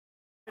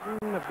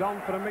Britain have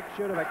gone for a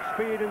mixture of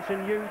experience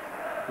and youth.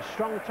 The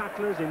strong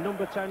tacklers in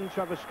number 10,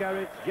 Trevor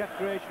Skerritt, Jeff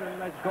Grayson and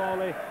Les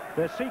Gawley.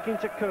 They're seeking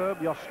to curb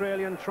the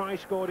Australian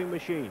try-scoring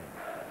machine.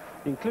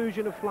 The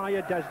inclusion of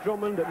flyer Des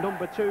Drummond at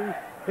number 2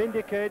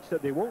 indicates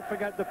that they won't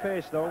forget the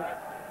pace though.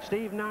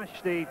 Steve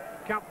Nash, the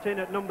captain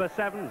at number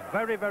 7, is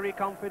very, very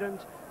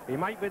confident. He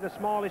might be the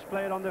smallest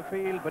player on the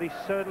field, but he's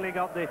certainly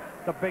got the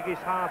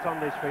biggest heart on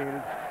this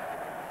field.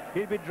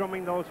 He'll be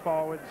drumming those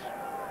forwards.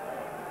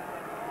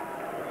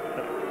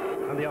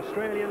 And the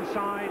Australian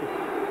side,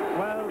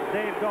 well,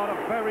 they've got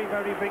a very,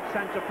 very big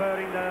centre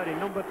pairing there in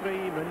number 3,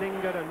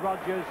 Meninga and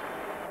Rogers,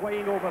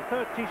 weighing over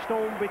 30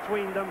 stone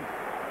between them.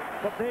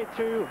 But they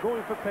too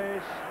going for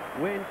pace.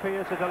 Wayne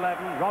Pearce at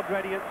 11, Rod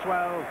Reddy at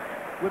 12.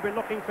 We'll be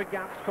looking for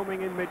gaps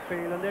coming in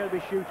midfield and they'll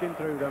be shooting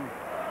through them.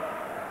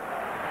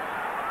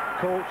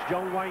 Coach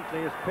John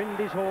Whiteley has pinned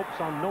his hopes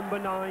on number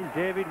 9,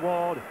 David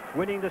Ward,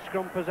 winning the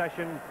scrum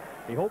possession.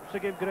 He hopes to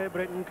give Great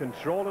Britain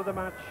control of the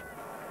match,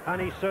 and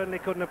he certainly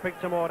couldn't have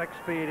picked a more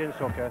experienced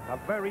hooker. A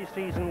very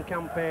seasoned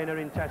campaigner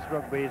in Test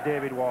rugby is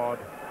David Ward.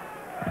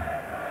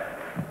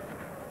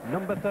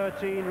 Number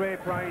 13, Ray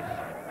Price.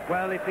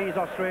 Well, if these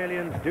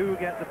Australians do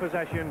get the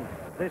possession,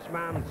 this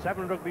man,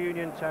 7 rugby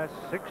union tests,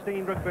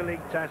 16 rugby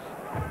league tests,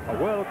 a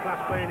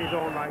world-class player in his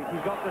own right.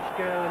 He's got the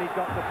skill and he's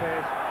got the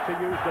pace to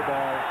use the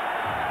ball.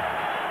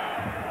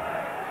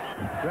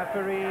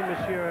 Referee,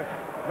 Monsieur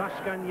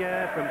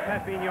Rascagnier from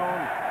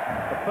Perpignan.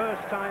 The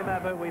first time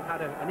ever we've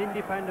had an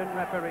independent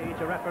referee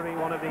to referee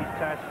one of these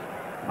tests,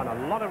 and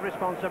a lot of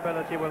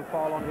responsibility will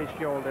fall on his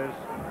shoulders.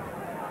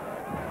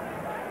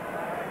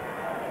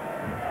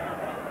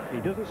 He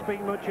doesn't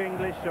speak much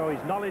English, so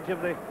his knowledge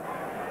of the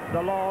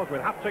laws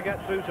will have to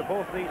get through to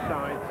both these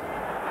sides.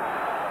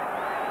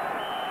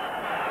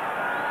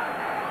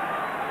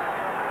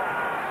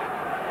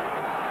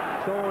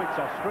 So it's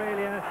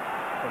Australia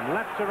from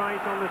left to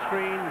right on the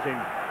screens in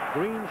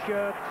green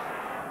shirts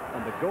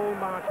and the goal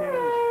markings,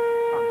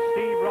 and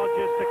Steve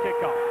Rogers to kick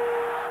off.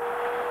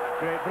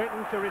 Great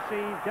Britain to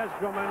receive Des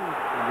Drummond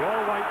in the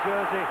all-white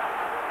jersey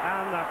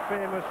and that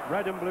famous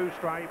red and blue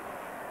stripe.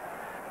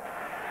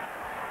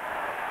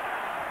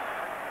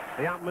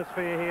 The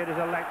atmosphere here is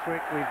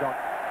electric. We've got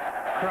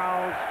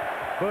crowds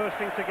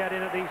bursting to get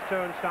in at these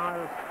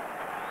turnstiles.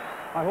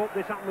 I hope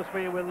this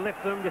atmosphere will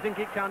lift them. Do you think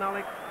it can,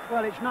 Alex?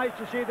 Well, it's nice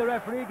to see the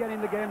referee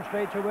getting the game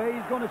straight away.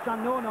 He's going to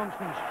stand no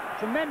nonsense.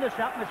 Tremendous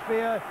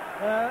atmosphere,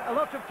 a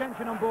lot of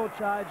tension on both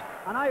sides,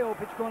 and I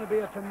hope it's going to be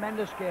a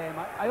tremendous game.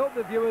 I hope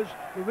the viewers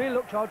will really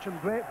look towards some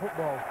great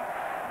football.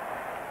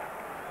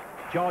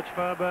 George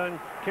Fairburn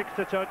kicks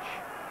to touch,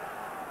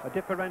 a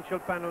differential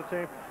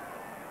penalty.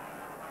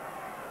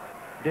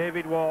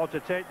 David Ward to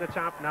take the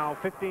tap now,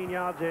 15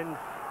 yards in.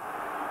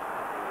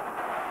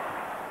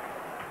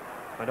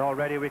 And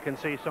already we can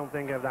see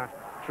something of that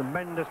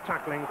tremendous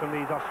tackling from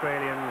these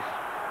Australians.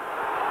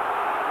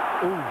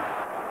 Ooh.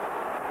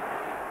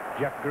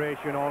 Jeff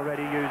Grayson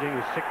already using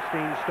his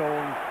 16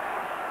 stone.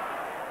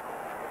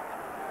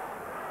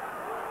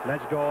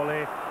 Les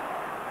Gawley.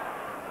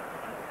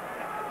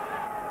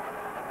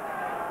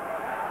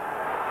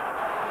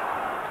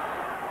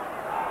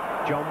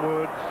 John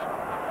Woods.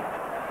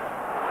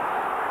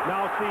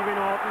 Now Stephen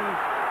Orton.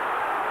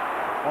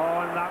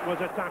 Oh, and that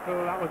was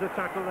a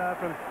tackle there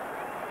from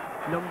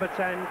number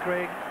 10,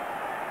 Craig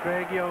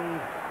Young.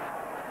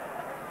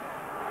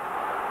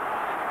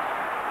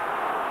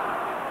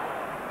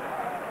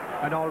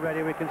 And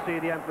already we can see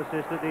the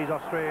emphasis that these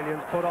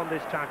Australians put on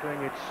this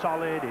tackling. It's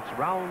solid, it's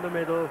round the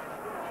middle.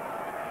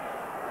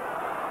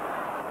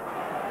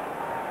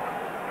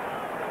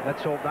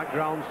 Let's hope that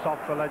ground's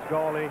soft for Les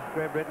Gawley,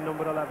 Great Britain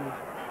number 11.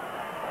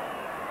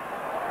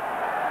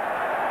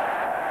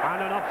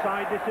 And an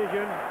offside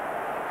decision.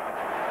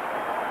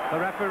 The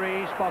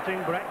referee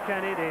spotting Brett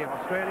Kenny, the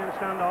Australian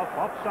standoff,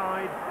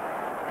 offside.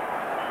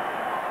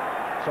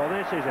 So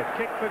this is a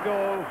kick for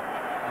goal,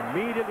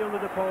 immediately under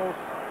the post.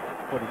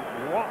 But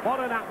what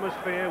an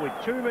atmosphere with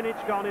 2 minutes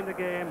gone in the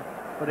game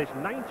for this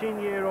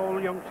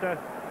 19-year-old youngster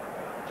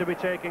to be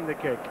taking the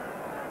kick.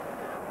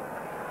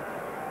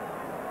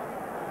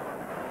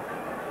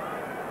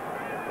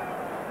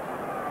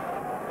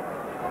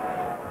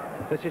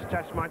 This is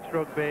Test match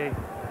rugby,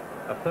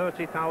 a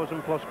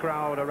 30,000 plus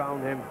crowd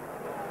around him.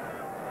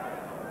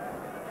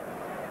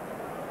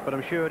 But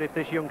I'm sure if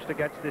this youngster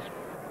gets this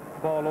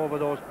ball over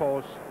those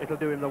posts, it'll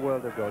do him the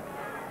world of good.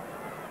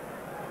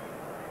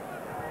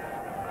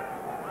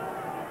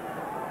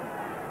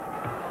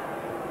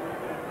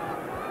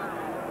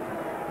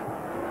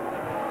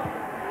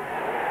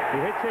 He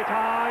hits it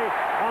high,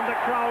 and the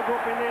crowd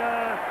up in the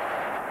air.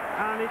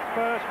 And it's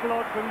first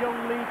blood from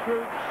young Lee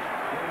Crooks,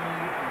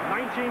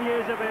 19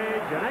 years of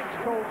age, an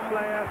ex-Colts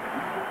player.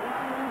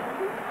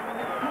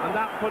 And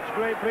that puts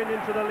Great Britain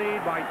into the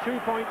lead by 2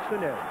 points to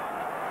 0.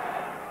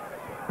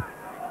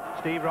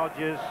 Steve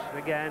Rogers,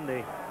 again,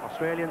 the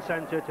Australian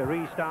centre to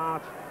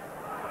restart.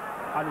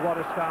 And what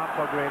a start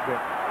for Great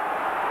Britain.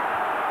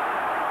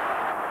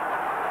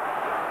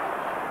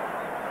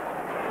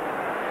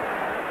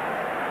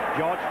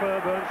 George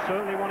Fairbairn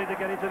certainly wanted to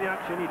get into the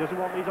action. He doesn't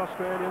want these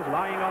Australians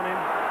lying on him.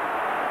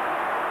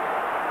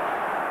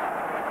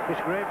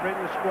 This Great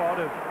Britain squad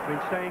have been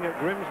staying at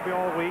Grimsby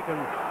all week, and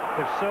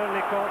they've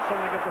certainly caught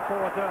something of the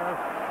port there.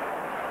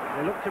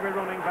 They look to be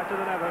running better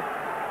than ever.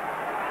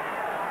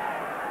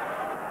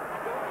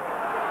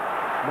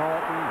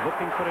 Norton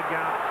looking for a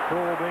gap,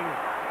 probing.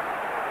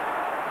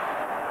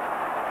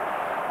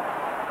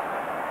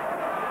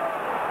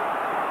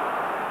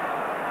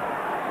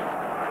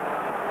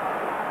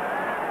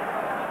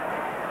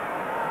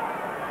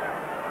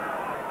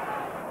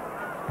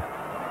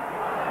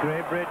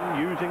 Great Britain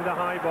using the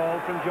high ball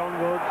from John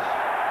Woods.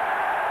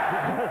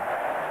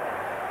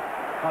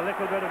 A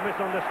little bit of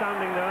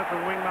misunderstanding there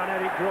from wingman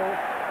Eric Grove.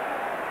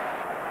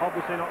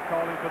 Obviously not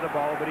calling for the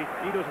ball, but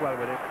he does well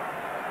with it.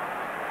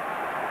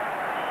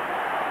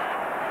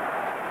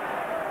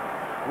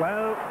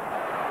 Well,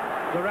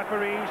 the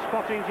referee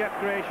spotting Jeff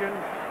Gratian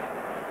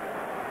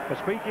for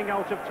speaking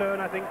out of turn,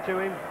 I think, to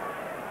him.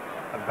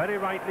 And very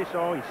rightly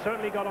so. He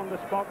certainly got on the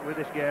spot with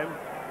this game.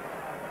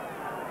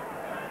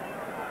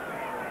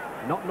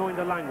 Not knowing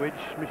the language,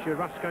 Monsieur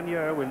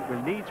Rascagneur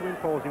will need to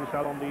impose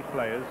himself on these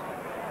players.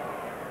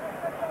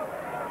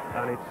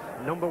 And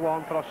it's number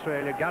 1 for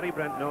Australia, Gary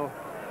Brentno,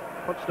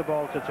 puts the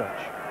ball to touch.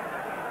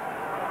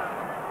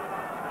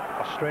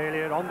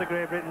 Australia on the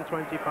Great Britain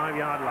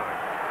 25-yard line.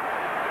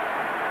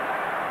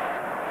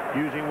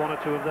 Using 1 or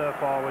 2 of their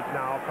forwards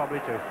now, probably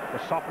to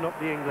soften up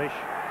the English.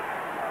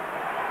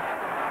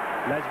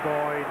 Les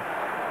Boyd.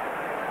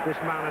 This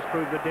man has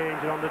proved the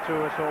danger on the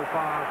tour so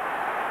far.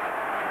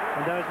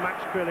 And there's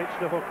Max Krilic,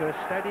 the hooker,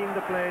 steadying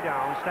the play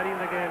down, steadying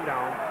the game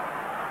down.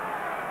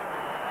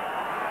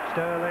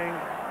 Sterling.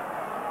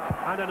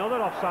 And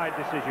another offside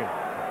decision.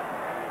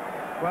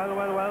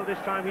 Well, this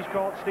time he's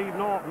caught Steve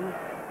Norton,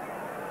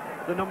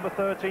 the number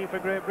 13 for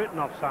Great Britain,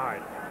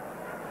 offside.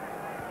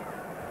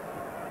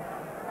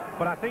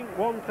 But I think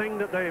one thing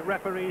that the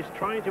referee is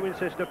trying to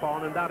insist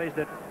upon, and that is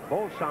that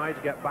both sides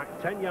get back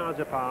 10 yards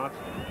apart.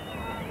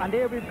 And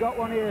here we've got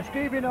one here.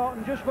 Stevie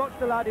Norton, just watch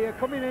the lad here,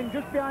 coming in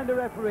just behind the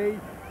referee.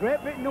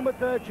 Great Britain number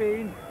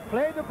 13,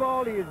 play the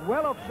ball, he is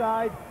well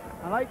offside.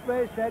 And like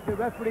Ray said, the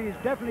referee is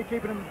definitely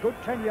keeping him good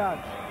 10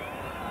 yards.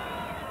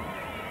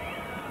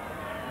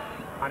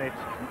 And it's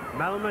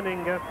Mel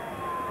Meninga,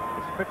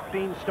 his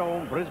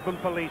 15-stone Brisbane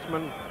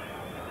policeman,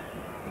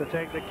 to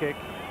take the kick.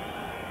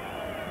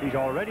 He's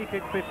already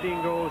kicked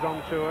 15 goals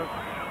on tour.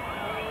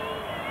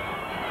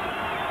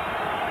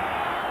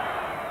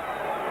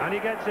 And he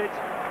gets it.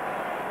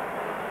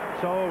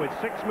 So with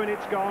 6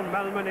 minutes gone,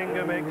 Mel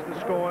Meninga makes the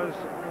scores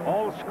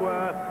all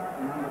square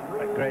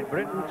at Great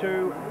Britain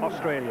 2,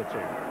 Australia 2.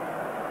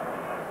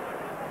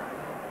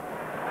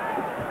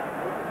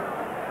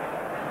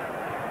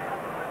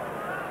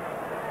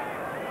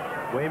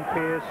 Wayne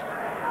Pearce.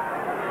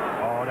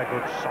 Oh, and a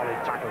good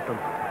solid tackle from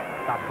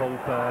that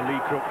bumper, Lee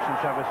Crooks and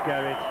Travis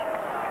Gerrett.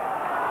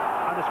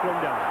 And the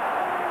scrum down.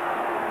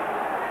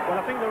 Well,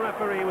 I think the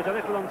referee was a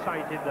little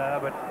unsighted there,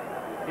 but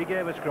he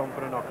gave a scrum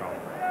for a knock-on.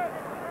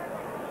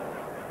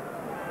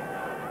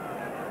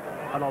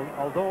 And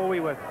although we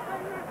were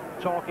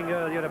talking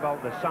earlier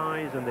about the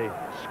size and the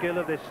skill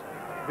of this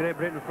Great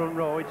Britain front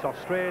row, it's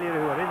Australia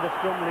who are in the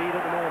scrum lead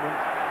at the moment.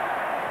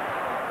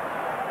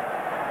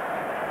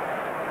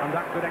 And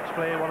that could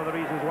explain one of the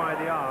reasons why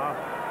they are.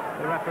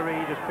 The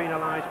referee just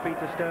penalised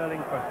Peter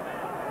Sterling for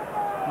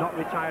not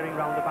retiring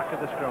round the back of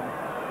the scrum.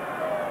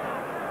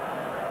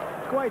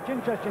 It's quite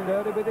interesting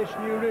though with this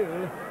new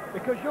rule,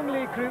 because young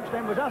Lee Crooks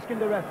then was asking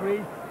the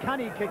referee, can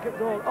he kick at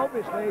goal?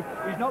 Obviously,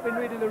 he's not been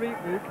reading the rule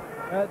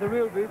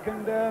book,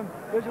 and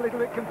there's a little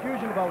bit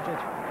confusion about it.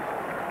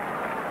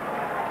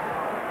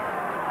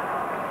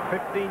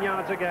 15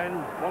 yards again.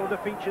 One of the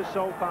features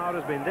so far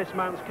has been this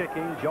man's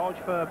kicking, George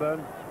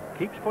Fairbairn.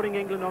 Keeps putting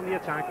England on the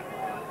attack.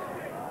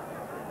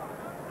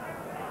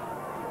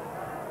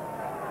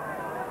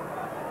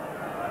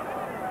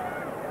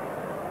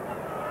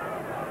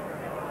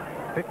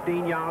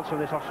 "15 yards from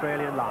this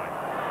Australian line.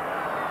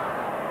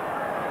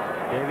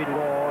 David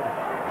Ward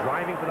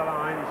driving for the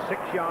line,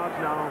 6 yards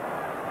now.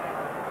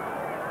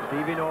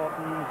 Stevie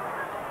Norton.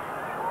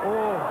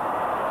 Oh.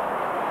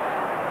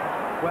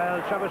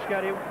 Well, Travis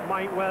Gerrett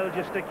might well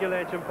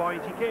gesticulate and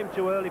point. He came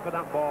too early for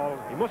that ball.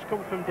 He must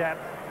come from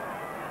depth.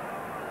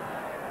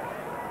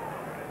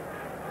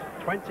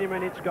 20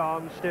 minutes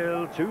gone,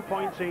 still 2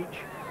 points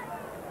each.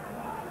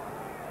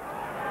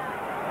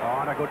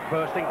 Oh, and a good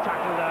bursting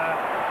tackle there.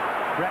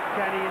 Brett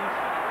Kenny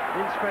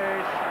in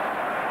space.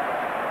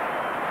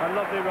 A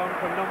lovely run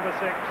from number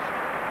 6.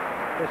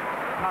 This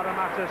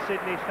Parramatta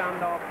Sydney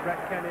standoff,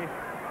 Brett Kenny.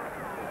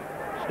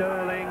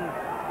 Sterling.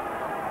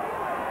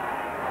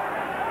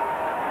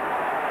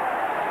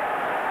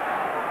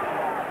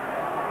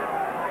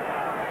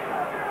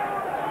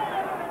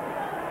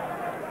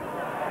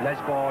 Les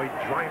Boyd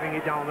driving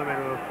it down the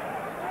middle.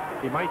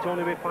 He might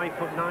only be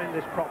 5'9",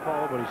 this prop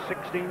ball, but he's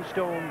 16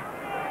 stone.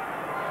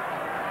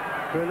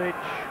 Krilic.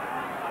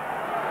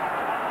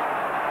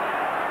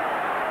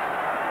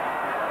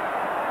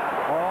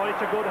 Oh,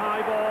 it's a good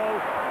high ball.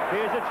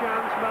 Here's a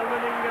chance, Mel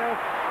Meninga.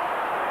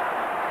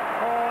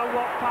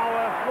 what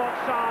power, what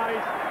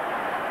size,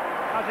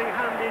 as he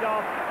handed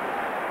off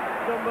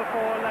number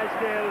 4,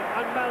 Lesdale,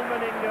 and Mel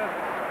Meninga,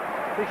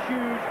 the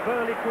huge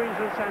burly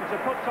Queensland centre,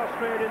 puts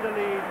Australia in the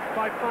lead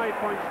by 5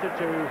 points to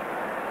 2.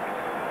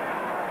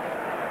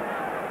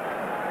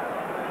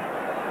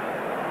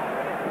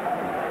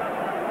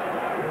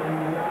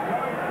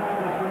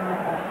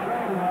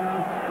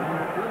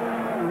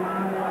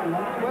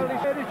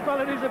 This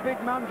fella is a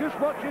big man. Just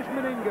watch this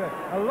Meninga.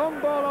 A long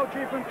ball out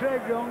here from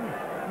Craig Young.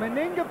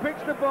 Meninga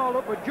picks the ball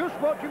up, but just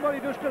watching what he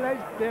does to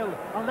Lesdale.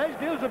 And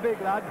Lesdale's a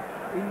big lad.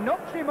 He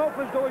knocks him off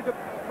as though he's a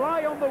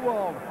fly on the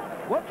wall.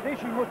 Watch this,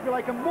 he must be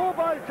like a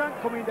mobile tank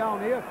coming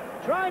down here.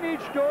 Try and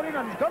he's scoring,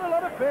 and he's got a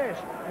lot of pace.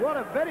 What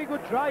a very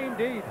good try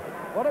indeed.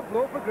 What a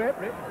blow for Great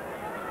Britain.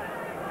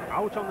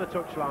 Out on the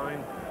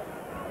touchline.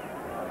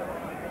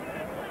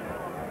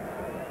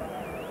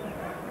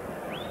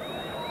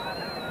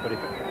 But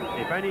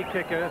if any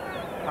kicker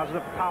has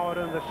the power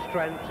and the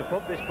strength to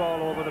put this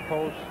ball over the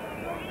post,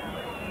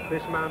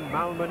 this man,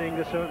 Mal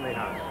Meninga, certainly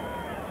has.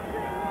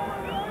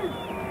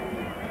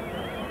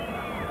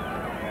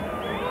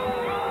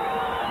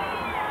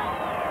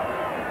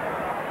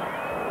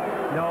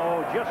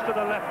 No, just to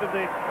the left of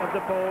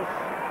the post.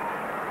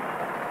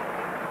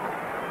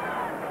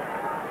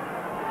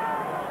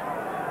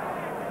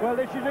 Well,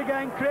 this is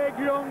again Craig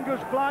Young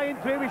just flying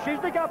through. He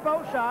sees the gap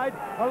outside,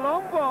 a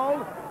long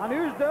ball, and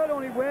who's there?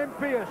 Only Wayne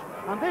Pearce.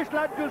 And this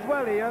lad does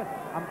well here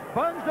and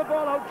bangs the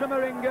ball out to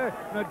Meninga.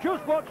 Now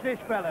just watch this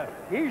fella.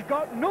 He's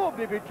got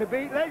nobody to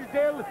beat.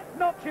 Lesdale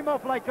knocks him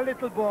off like a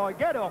little boy.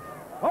 Get off.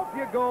 Off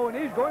you go, and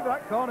he's going for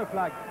that corner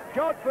flag.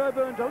 George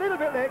Fairburn's a little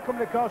bit late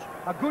coming across.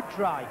 A good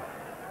try.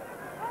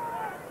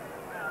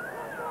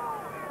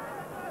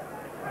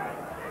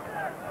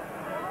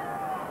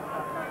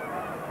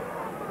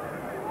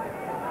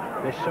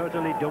 They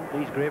certainly dump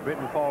these Great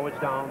Britain forwards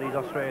down, these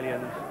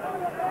Australians.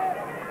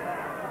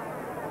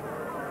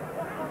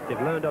 They've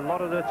learned a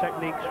lot of their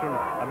techniques from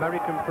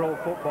American pro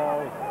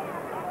football.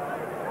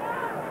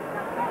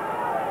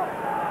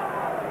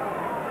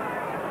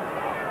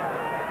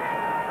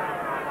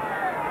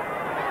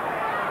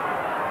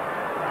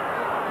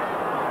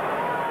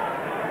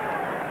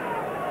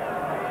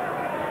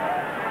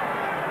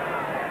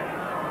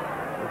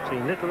 We've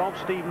seen little of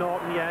Steve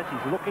Norton yet.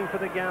 He's looking for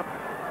the gap.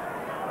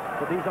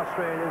 But these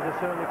Australians are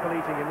certainly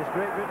policing him. This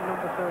Great Britain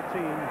number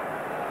 13,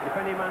 if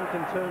any man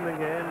can turn the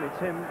game, it's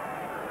him.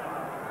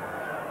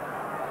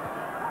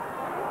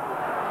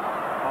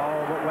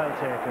 Oh, but well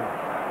taken.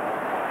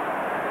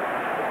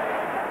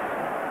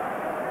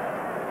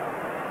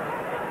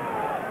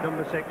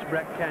 Number 6,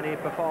 Brett Kenny,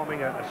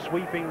 performing a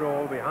sweeping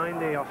role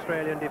behind the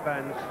Australian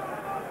defence.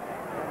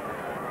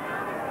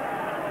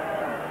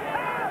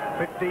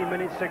 15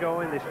 minutes to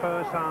go in this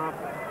first half.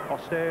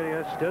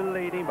 Australia still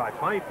leading by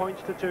 5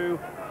 points to 2.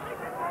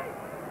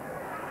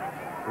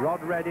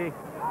 Rod Reddy,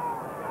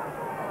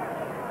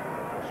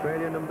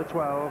 Australia number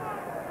 12.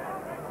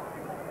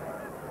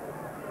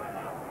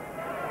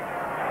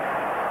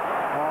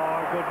 Oh,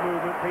 good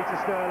movement, Peter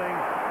Sterling,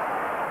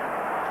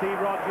 Steve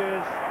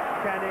Rogers,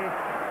 Kenny.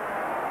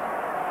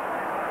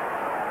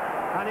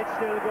 And it's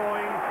still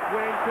going.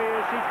 Wayne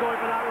Pearce, he's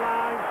going for that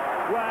line.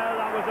 Well,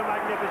 that was a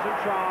magnificent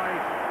try.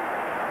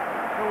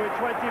 And with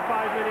 25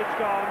 minutes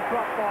gone,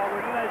 prop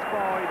forward, Les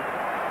Boyd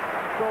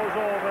goes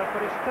over for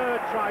his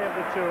 3rd try of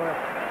the tour.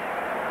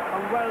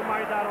 And well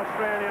might that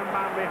Australian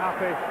man be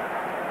happy.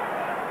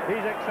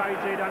 He's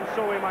excited, and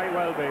so he might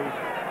well be.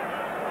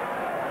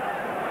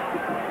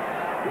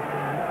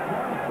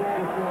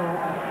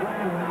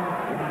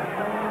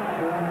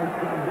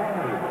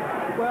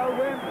 Well,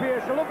 Wayne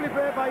Pearce, a lovely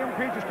play by young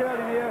Peter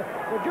Sterling here.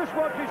 But just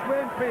watch this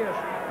Wayne Pearce.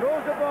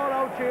 Throws the ball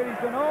out here,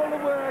 he's done all the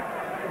work.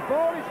 The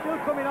ball is still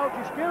coming out,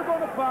 he's still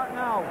going to part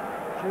now.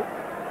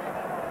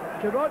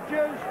 To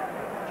Rogers,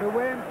 to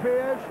Wayne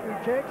Pearce, who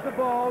takes the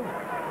ball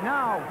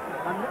now.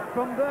 And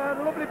from there,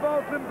 a lovely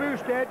ball from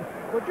Boosted.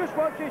 But just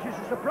watch this, it's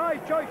a surprise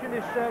choice in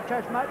this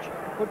test match.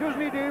 But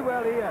doesn't he do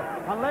well here?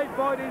 And Les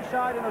Boyd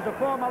inside, and there's a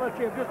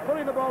formality of just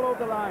pulling the ball over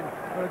the line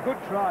for a good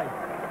try.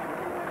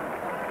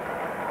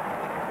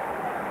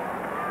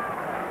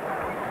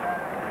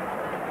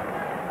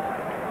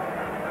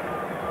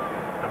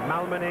 And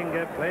Mal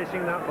Meninga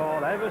placing that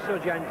ball ever so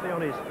gently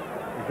on his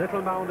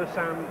little mound of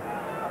sand.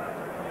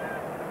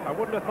 I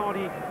wouldn't have thought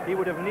he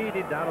would have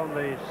needed that on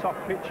the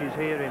soft pitches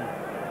here in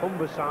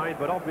Humberside,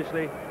 but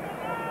obviously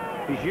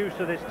he's used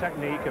to this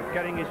technique of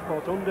getting his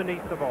foot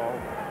underneath the ball.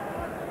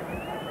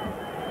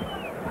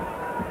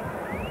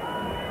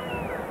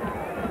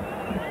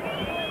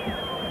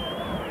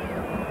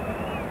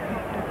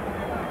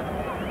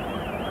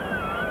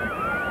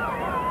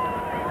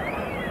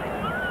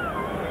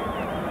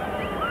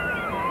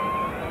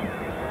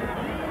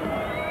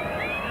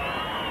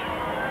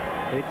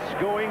 It's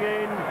going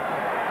in,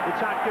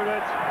 it's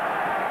accurate.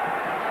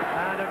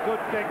 And a good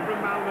kick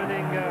from Mal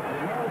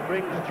Meninga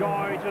brings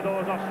joy to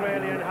those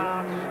Australian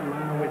hearts.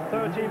 With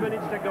 30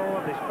 minutes to go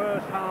of this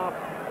first half,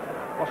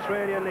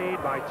 Australia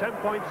lead by 10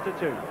 points to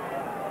 2.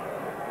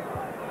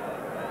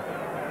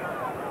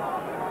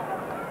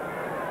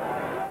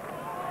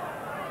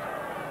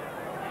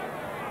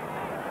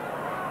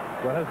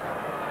 Well,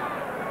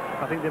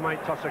 I think they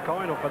might toss a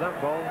coin up for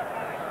that ball.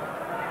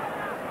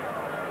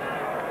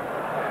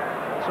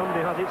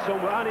 Somebody has it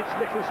somewhere, and it's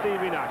little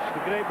Stevie Nash.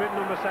 The Great Britain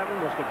number 7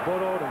 must have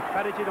burrowed and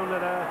ferreted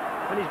under there,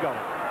 and he's got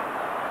it.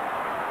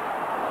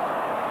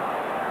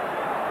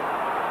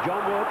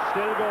 John Wood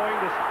still going,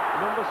 this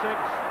number 6.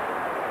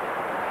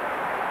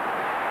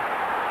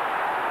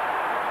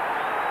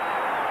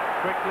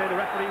 Quickly, the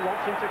referee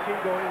wants him to keep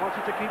going, wants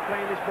him to keep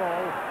playing this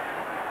ball.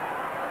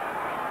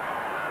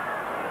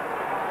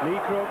 Lee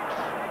Crooks.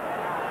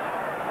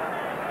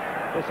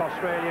 This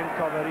Australian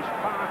cover is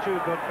far too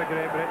good for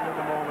Great Britain at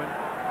the moment.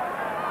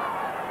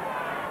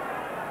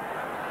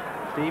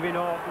 Stevie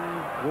Norton,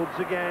 Woods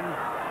again.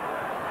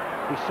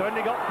 He's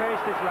certainly got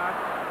pace, this lad.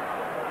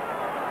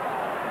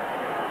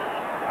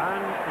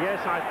 And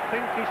yes, I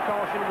think he's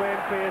cautioned Wayne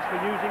Pearce for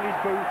using his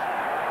boot.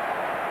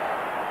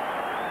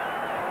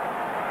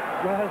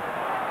 Well,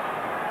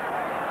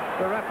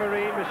 the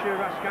referee, Monsieur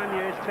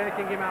Rascagnier, is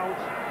taking him out.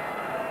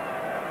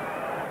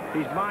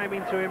 He's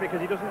miming to him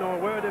because he doesn't know a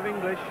word of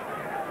English.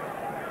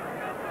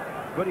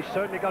 But he's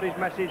certainly got his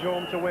message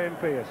home to Wayne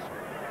Pearce.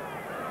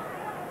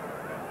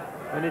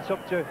 And it's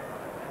up to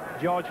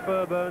George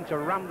Fairbairn to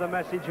ram the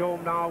message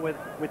home now with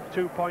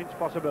 2 points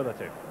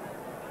possibility.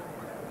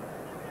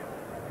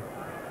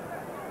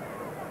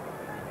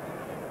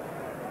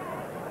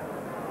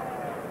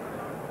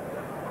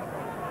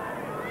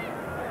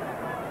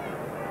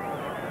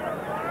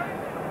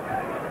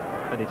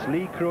 And it's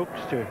Lee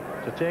Crooks to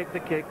take the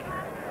kick,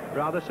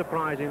 rather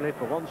surprisingly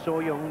for one so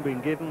young,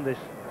 being given this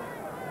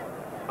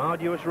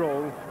arduous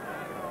role.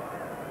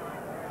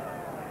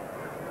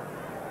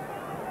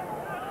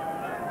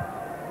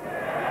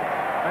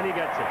 And he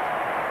gets it.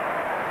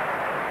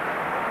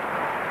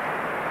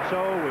 So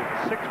with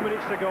 6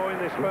 minutes to go in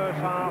this first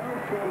half,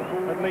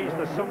 at least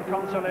there's some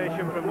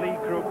consolation from Lee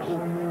Crooks,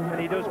 and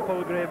he does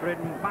pull Great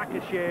Britain back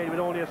a shade with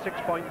only a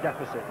 6-point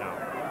deficit now.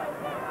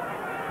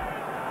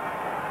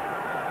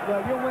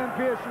 Well, young Wayne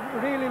Pearce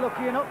is really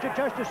lucky not to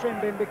test a sin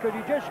bin, because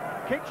he just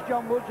kicks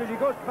John Woods as he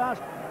goes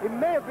past. It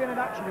may have been an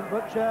accident,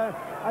 but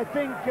I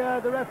think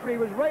the referee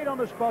was right on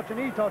the spot and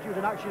he thought it was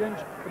an accident,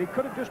 but he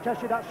could have just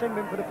tested that sin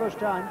bin for the first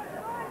time.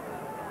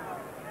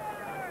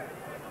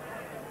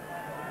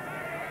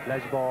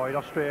 Les Boyd,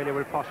 Australia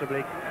will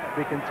possibly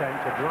be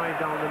content to drive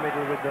down the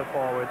middle with their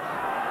forwards.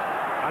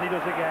 And he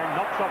does again,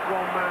 knocks off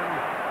one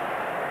man.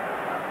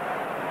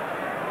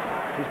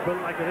 He's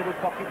built like a little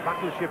pocket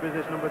battleship, is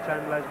this number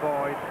 10, Les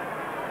Boyd.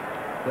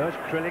 There's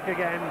Krillick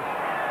again.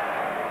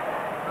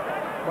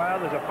 Well,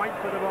 there's a fight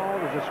for the ball,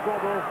 there's a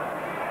squabble.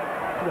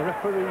 The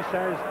referee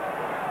says,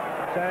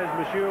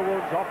 Monsieur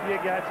Woods, off you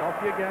get,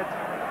 off you get.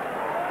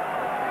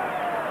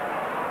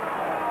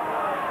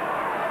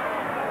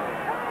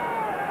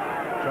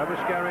 Trevor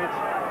Skerritt.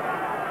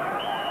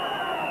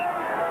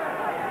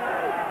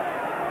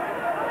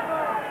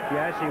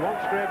 Yes, he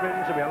wants Great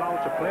Britain to be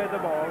allowed to play the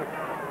ball.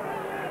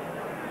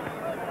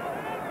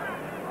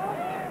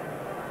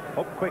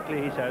 Up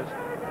quickly, he says.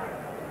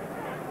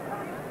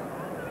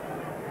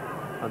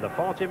 And the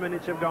 40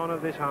 minutes have gone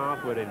of this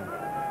half. We're in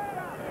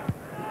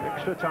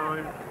extra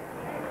time.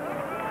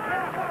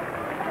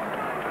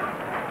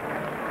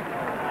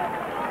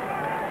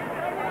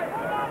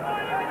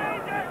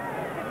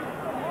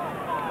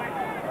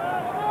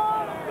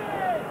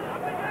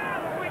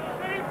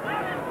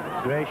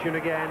 Gratian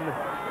again.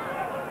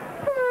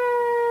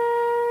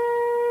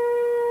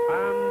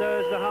 And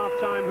there's the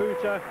half-time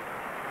hooter.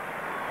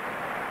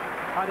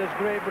 And as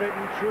Great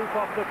Britain troop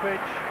off the pitch,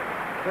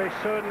 they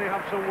certainly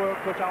have some work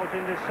cut out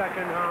in this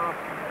second half,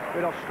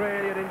 with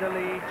Australia in the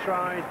lead.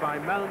 Tries by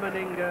Mel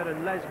Meninga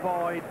and Les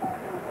Boyd,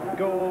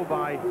 goal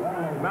by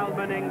Mel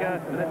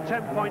Meninga, and at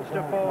 10 points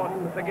to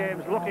 4, the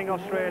game's looking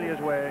Australia's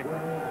way.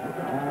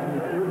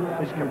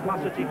 This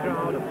capacity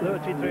crowd of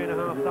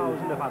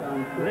 33,500 have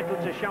had little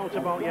to shout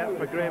about yet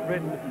for Great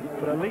Britain,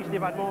 but at least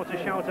they've had more to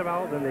shout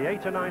about than the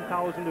 8,000 or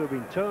 9,000 who have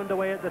been turned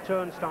away at the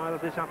turnstile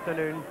this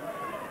afternoon.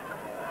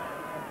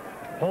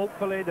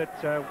 Hopefully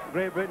that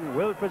Great Britain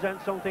will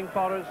present something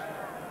for us.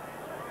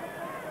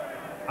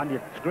 And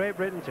it's Great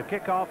Britain to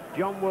kick off.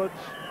 John Woods.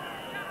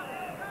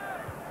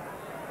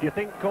 Do you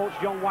think Coach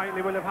John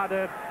Whiteley will have had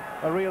a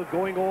real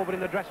going over in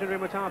the dressing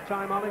room at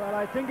half-time, Alex? Well,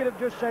 I think it'd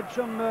have just said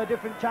some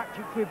different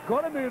tactics. We've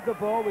got to move the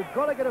ball, we've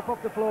got to get up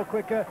off the floor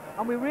quicker,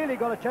 and we really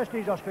got to test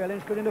these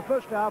Australians, because in the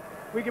first half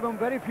we give them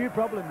very few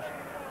problems.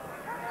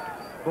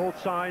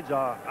 Both sides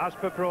are as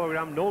per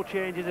programme, no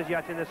changes as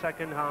yet in the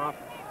second half.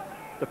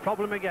 The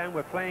problem again,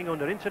 we're playing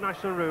under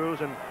international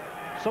rules, and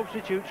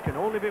substitutes can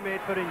only be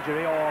made for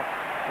injury or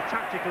a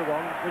tactical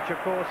one, which of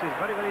course is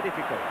very, very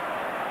difficult.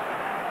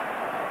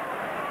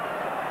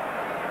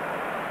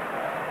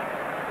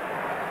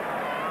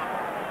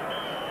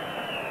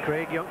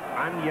 Craig Young,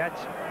 and yet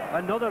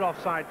another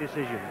offside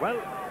decision.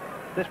 Well,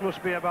 this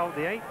must be about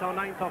the 8th or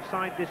 9th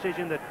offside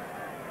decision that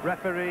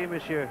referee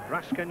Monsieur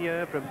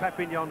Rascagnier from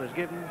Perpignan has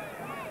given,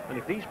 and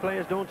if these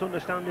players don't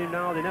understand him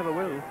now, they never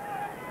will.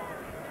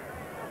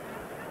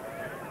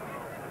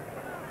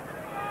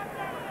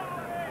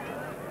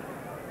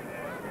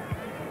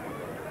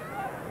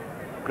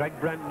 Greg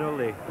Brentnell,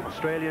 the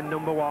Australian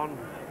 #1.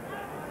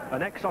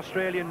 An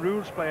ex-Australian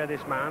rules player,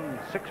 this man,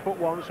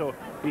 6'1", so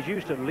he's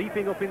used to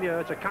leaping up in the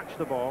air to catch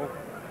the ball.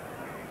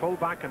 Full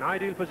back, an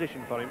ideal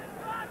position for him.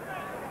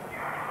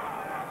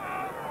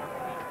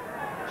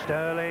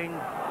 Sterling,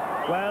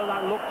 well,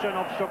 that looked an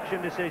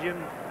obstruction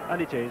decision,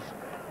 and it is.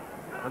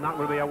 And that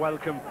will be a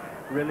welcome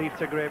relief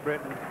to Great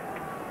Britain.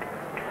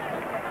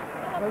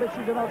 Well, this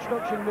is an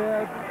obstruction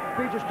where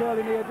Peter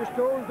Sterling here just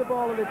holds the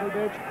ball a little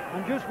bit,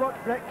 and just watch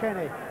Brett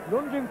Kenny.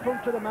 Runs in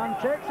front of the man,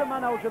 takes the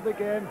man out of the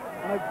game,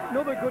 and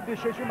another good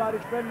decision by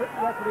his friend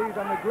referees,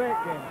 and a great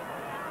game.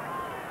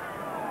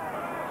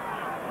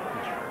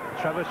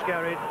 Trevor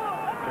Skerritt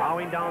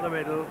plowing down the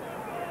middle.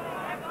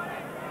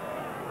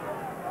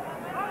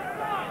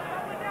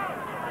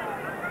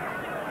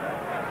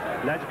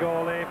 Let's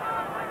goalie.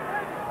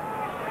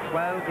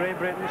 Well, Great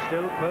Britain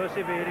still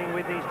persevering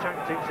with these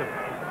tactics of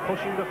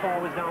pushing the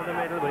forwards down the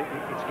middle, but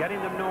it's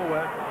getting them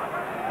nowhere.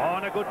 Oh,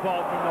 and a good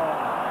ball from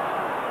Norton.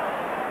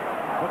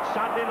 But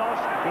sadly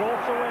lost,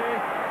 Groves away.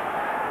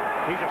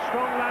 He's a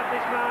strong lad,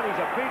 this man,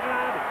 he's a big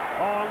lad.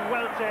 Oh,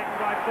 well taken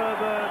by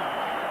Fairburn,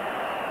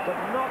 but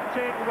not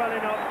taken well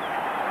enough.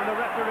 And the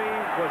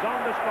referee was on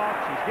the spot,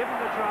 he's given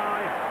the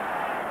try.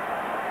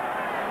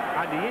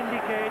 And he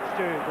indicates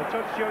to the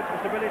touch judge,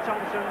 Mr. Billy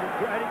Thompson,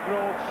 that Eric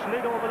Groves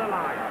slid over the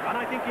line. And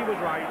I think he was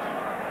right.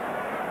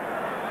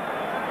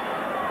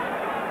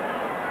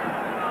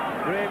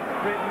 Great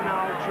Britain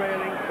now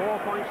trailing 4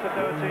 points to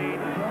 13.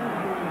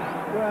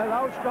 Well,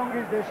 how strong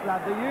is this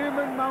lad? The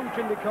human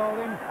mountain, they call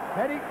him,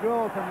 Eric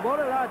Groves, and what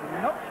a lad.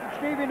 Knocks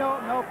Stevie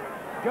Norton up.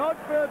 George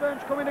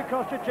Fairburn's coming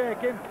across to take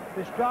him.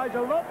 This tries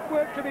a lot of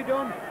work to be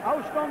done.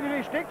 How strong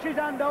is he? Sticks his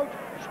hand out,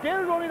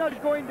 still running as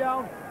he's going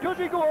down. Does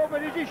he go over?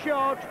 Is he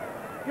short?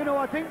 You know,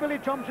 I think Billy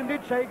Thompson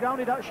did say he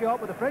grounded that short,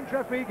 but the French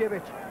referee gave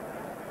it.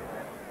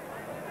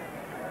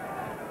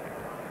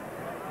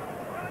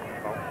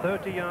 About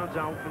 30 yards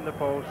out from the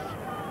post.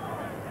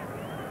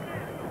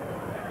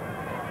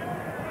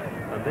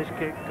 And this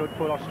kick could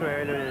put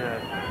Australia in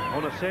an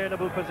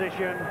unassailable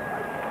position.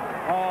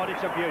 Oh,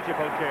 it's a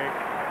beautiful kick.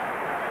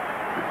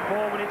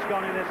 4 minutes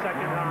gone in the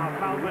second half.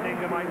 Mal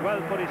Meninga might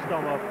well put his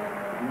thumb up.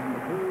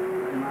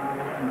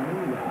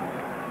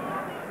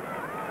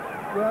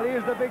 Well,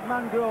 here's the big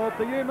man Grove,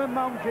 the human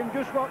mountain.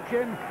 Just watch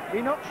him. He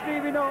knocks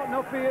Stevie Norton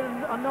up here,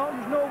 and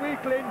Norton's no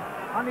weakling.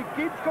 And he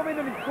keeps coming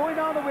and he's going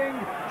down the wing.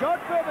 George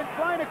Fairbairn's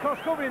flying across,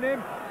 covering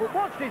him. But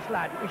watch this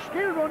lad. He's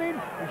still running.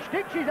 He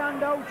sticks his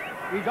hand out.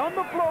 He's on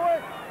the floor.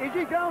 Is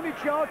he grounded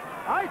short?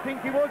 I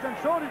think he was, and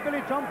so does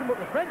Billy Thompson, but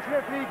the French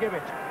referee give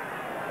it.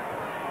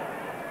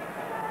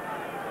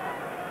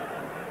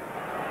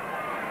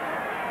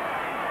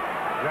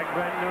 Greg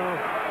Brentnell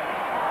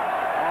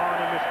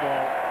on in this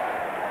ball.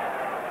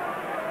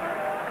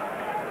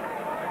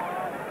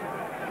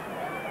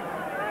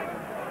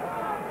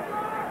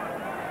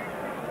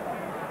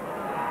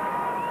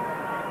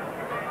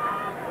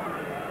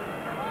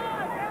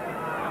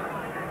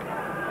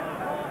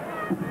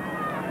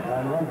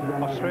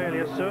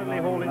 Australia certainly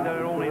holding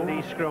their own in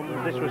these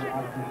scrums. This was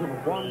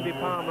one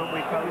department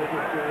we felt that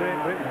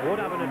Great Britain would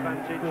have an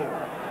advantage,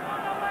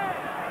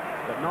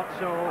 but not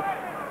so.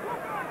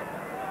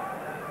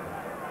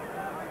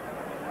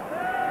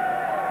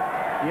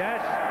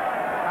 Yes,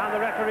 and the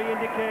referee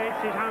indicates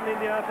his hand in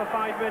the air for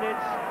 5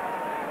 minutes,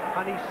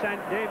 and he sent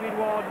David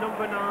Ward,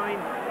 #9,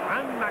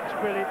 and Max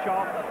Prilich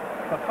off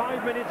for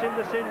 5 minutes in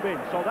the sin bin.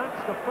 So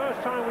that's the first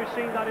time we've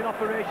seen that in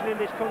operation in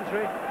this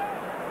country.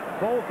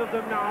 Both of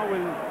them now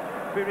will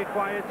be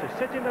required to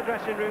sit in the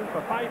dressing room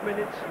for 5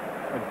 minutes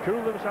and cool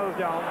themselves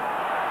down.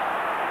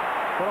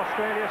 But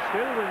Australia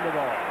still win the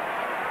ball.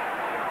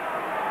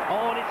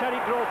 Oh, and it's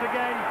Eric Groves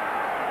again.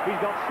 He's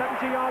got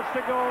 70 yards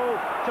to go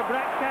to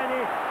Brett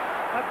Kenny.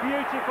 A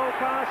beautiful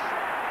pass.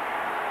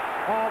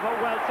 Oh, but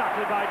well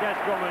tackled by Des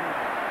Drummond.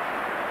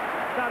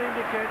 That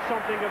indicates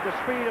something of the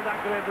speed of that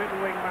Great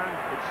Britain wingman.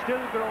 It's still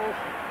Groves.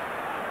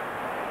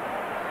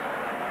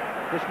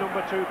 This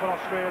 #2 for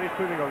Australia is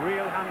proving a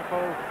real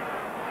handful.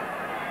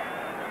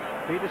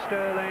 Peter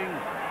Sterling.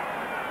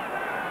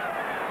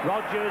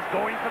 Rogers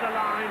going for the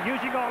line,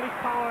 using all his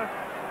power.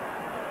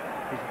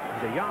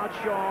 He's a yard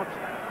short.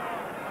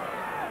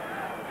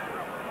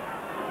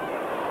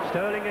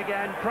 Sterling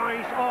again,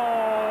 Price,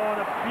 oh,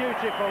 and a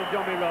beautiful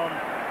dummy run.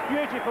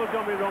 Beautiful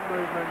dummy run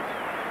movement.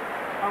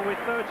 And with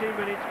 13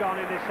 minutes gone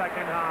in this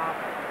second half,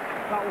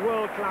 that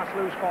world-class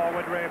loose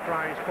forward, Ray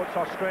Price, puts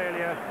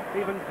Australia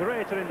even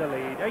greater in the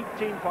lead,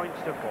 18 points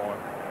to 4.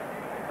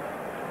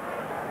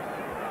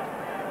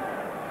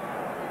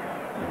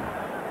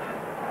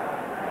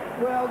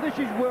 Well, this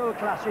is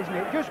world-class, isn't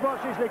it? Just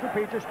watch this little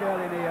Peter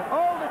Sterling here.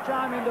 All the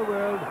time in the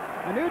world.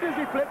 And who does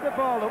he flip the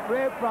ball up?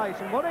 Ray Price.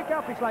 And what a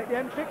gap. It's like the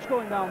M6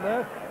 going down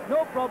there.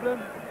 No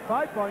problem.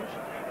 5 points.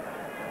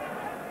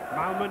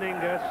 Mal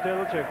Meninga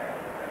still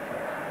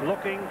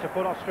looking to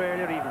put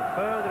Australia even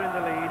further in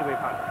the lead. We've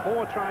had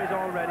 4 tries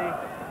already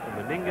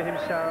from Meninga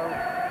himself,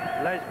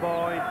 Les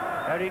Boyd,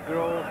 Eric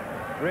Groves,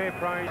 Ray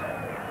Price.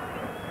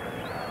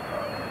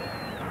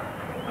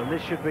 And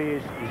this should be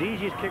his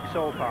easiest kick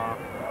so far.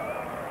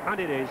 And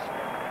it is.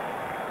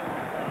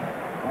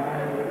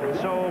 And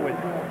so, with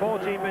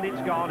 14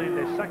 minutes gone in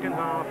this second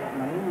half,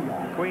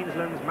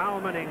 Queensland's Mal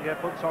Meninga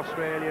puts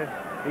Australia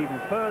even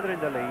further in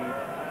the lead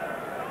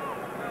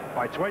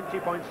by 20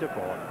 points to 4.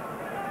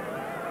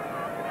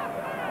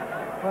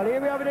 Well, here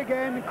we have it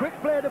again. Quick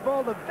play of the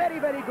ball. They're very,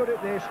 very good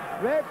at this.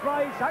 Ray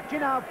Price,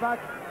 acting half-back,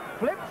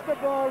 flips the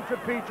ball to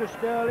Peter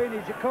Sterling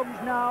as it comes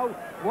now.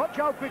 Watch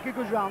how quick he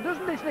goes round.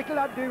 Doesn't this little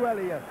lad do well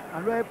here?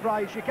 And Ray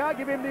Price, you can't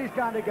give him these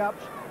kind of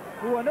gaps.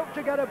 Who are enough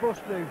to get a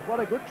bust through.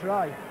 What a good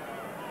try.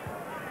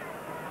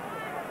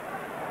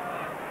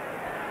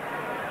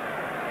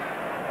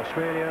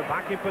 Australia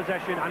back in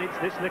possession, and it's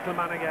this little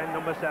man again,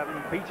 number 7,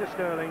 Peter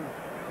Sterling.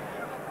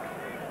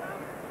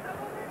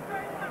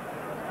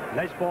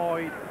 Les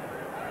Boyd.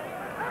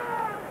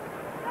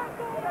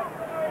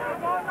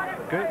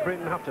 Great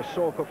Britain have to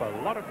soak up a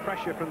lot of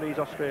pressure from these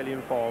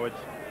Australian forwards.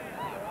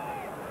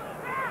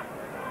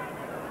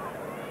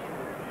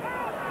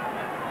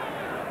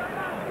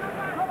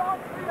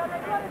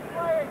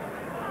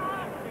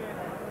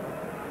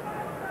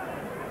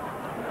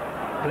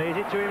 Plays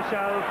it to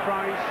himself,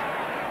 Price.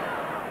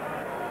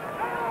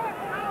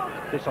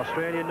 This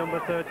Australian number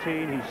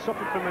 13, he's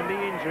suffered from a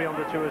knee injury on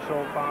the tour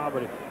so far,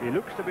 but he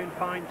looks to have been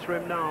fine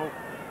trim now.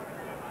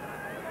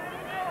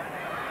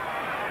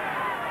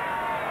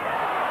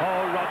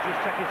 Oh, Rogers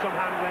taking some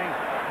handling.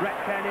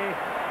 Brett Kenny.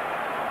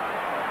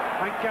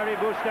 And Kerry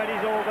Bousted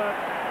is over.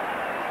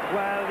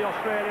 Well, the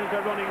Australians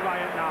are running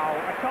riot now.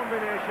 A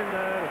combination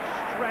there of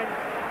strength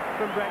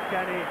from Brett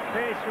Kenny,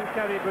 pace from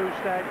Kerry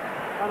Bousted,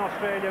 and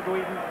Australia go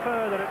even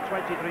further at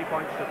 23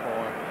 points to 4.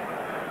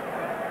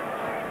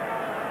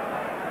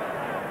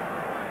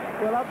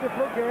 We'll have the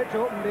floodgates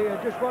opened here.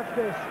 Just watch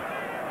this.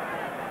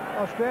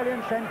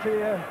 Australian centre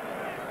here.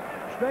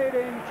 Straight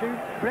into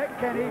Brett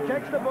Kenny,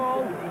 takes the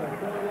ball.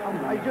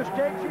 And he just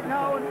takes it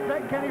now, and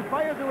Brett Kenny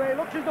fires away.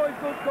 Looks as though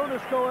he's going to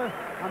score.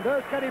 And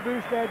there's Kerry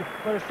Bousted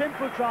for a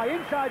simple try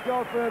inside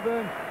George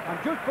Fairbairn and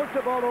just puts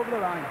the ball over the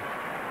line.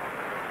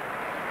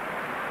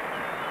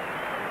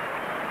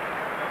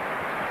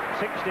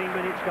 16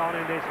 minutes gone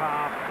in this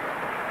half.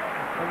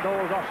 And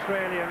those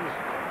Australians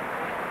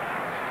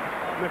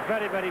are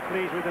very, very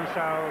pleased with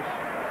themselves.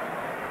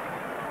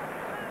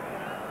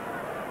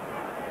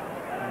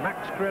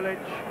 Max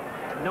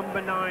Krilich, number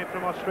 9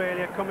 from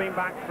Australia, coming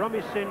back from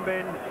his sin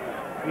bin.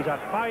 He's had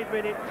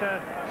 5-minute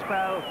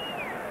spell.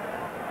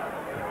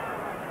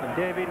 And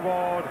David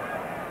Ward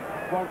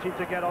wanting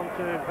to get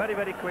onto very,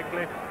 very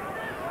quickly.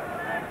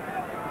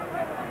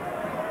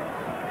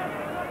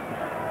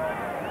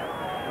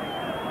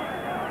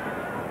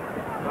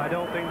 I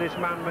don't think this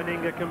man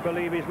Meninga can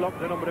believe he's locked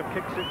the number of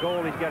kicks at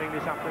goal he's getting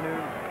this afternoon.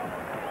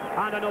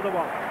 And another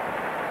one.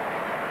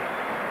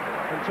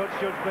 And touch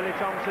judge Billy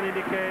Thompson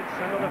indicates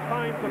another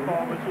fine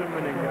performance from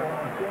Meninga.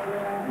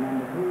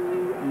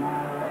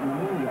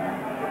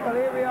 Well,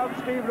 here we have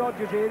Steve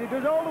Rogers here. He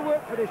does all the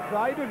work for this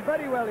try. He does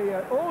very well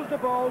here. Holds the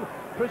ball,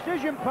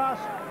 precision pass,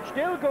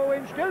 still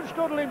going, still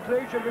struggling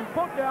through, should have been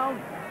put down.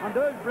 And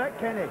there's Brett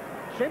Kenny.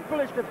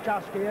 Simplest of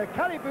task here.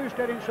 Kerry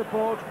Bousted in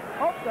support,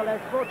 off the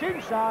left foot,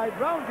 inside,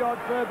 round George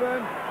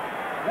Fairbairn.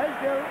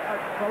 Lesdale, a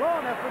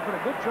forlorn effort for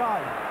a good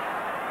try.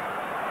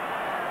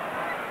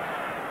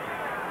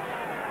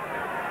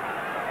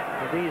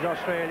 But these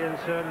Australians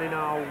certainly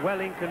now well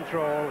in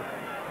control,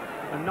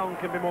 and none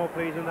can be more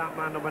pleased than that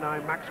man, number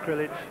 9, Max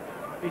Krilich.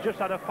 He's just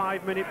had a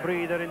 5-minute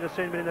breather in the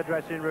sin bin in the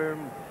dressing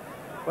room.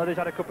 Whether he's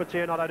had a cup of tea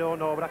or not, I don't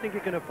know, but I think he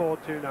can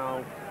afford to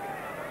now.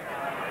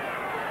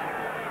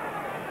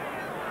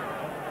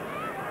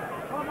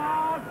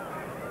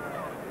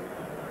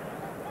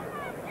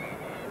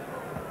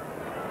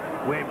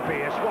 Wayne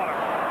Pearce, what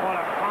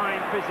a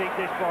fine physique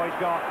this boy's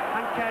got.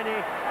 And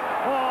Kenny,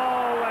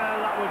 oh well,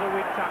 that was a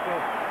weak tackle.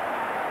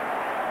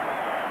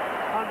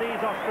 And these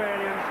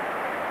Australians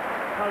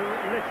are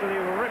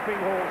literally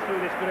ripping holes through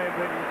this Great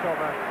Britain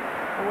cover.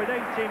 And with 18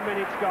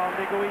 minutes gone,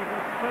 they go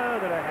even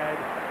further ahead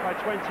by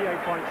 28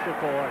 points to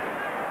 4.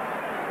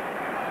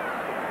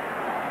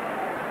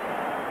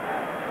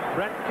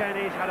 Brett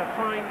Kenny's had a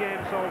fine game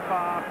so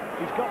far.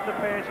 He's got the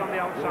pace on the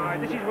outside.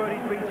 This is where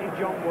he's beating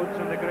John Woods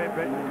and the Great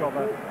Britain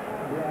cover.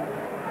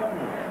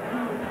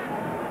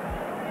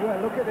 Well,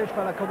 look at this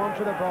fella come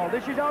onto the ball.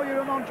 This is how you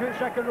run onto it,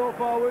 second row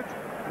forwards.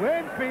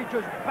 Wayne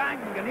Peters, bang,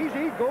 and he's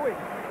going.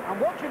 And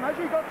watch him as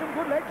he got some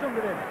good legs under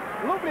him.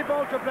 Lovely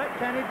ball to Brett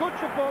Kenny, good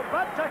support,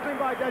 bad tackling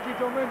by Desi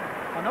Drummond,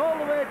 and all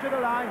the way to the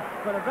line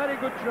for a very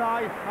good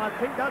try. And I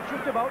think that's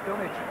just about done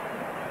it.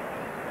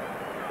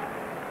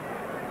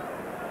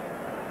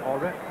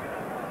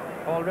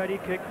 Already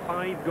kicked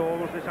 5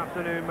 goals this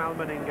afternoon, Mal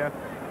Meninga.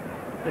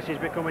 This is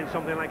becoming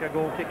something like a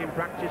goal-kicking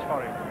practice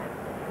for him.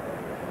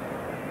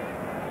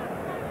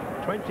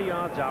 20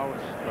 yards out,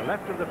 the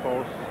left of the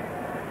post.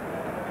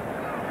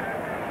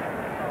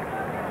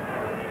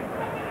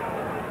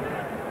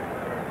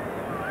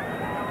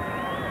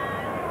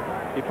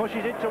 He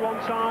pushes it to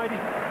one side.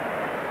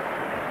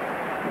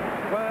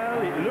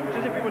 Well, it looked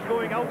as if it was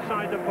going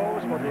outside the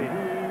post, but the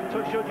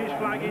touch judge's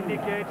flag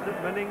indicates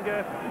that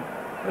Meninga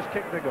has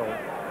kicked the goal.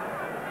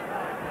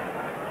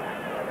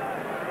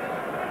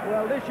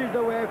 Well, this is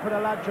the way for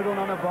the lad to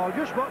run on a ball.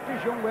 Just watch this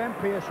young Wayne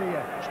Pearce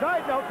here.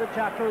 Strides out the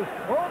tackle,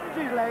 opens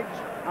his legs,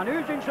 and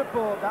who's in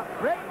support? That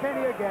Brett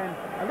Kenny again.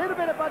 A little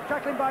bit of bad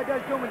tackling by Des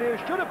Drummond here.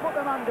 Should have put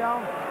the man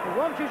down.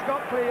 But once he's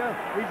got clear,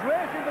 he's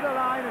racing for the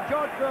line, and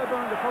George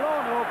Fairburn the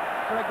forlorn hope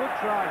for a good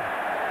try.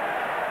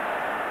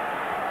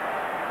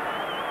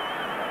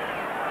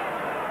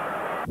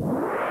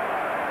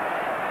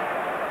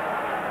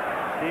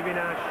 Stevie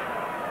Nash.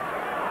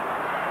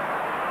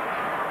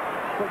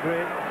 But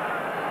great.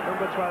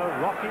 Number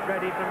 12, Rocket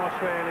Ready from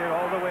Australia,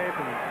 all the way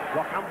from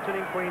Rockhampton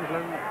in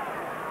Queensland.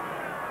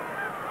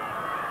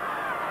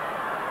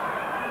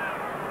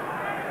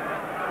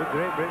 But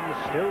Great Britain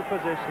still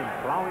persisting,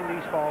 ploughing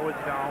these forwards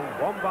down,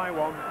 one by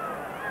one.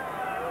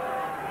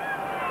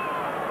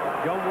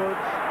 John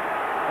Woods.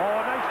 Oh,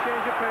 nice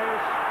change of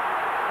pace.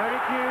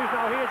 Eric Hughes,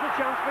 now here's a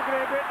chance for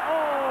Great Britain.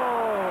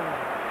 Oh!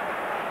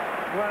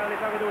 Well, if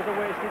ever there was a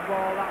wasted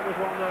ball, that was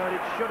one there.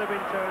 It should have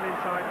been turned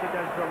inside to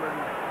Des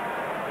Drummond.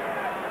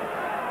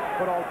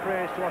 But all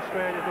praise to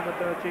Australia's number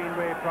 13,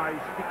 Ray Price.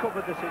 He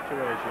covered the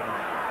situation.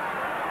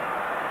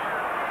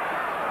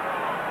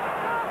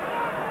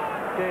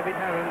 David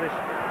Heron, this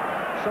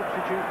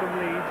substitute from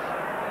Leeds,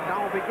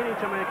 now beginning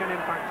to make an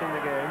impact in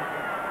the game.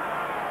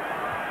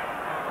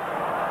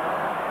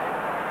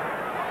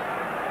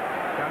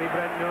 Gary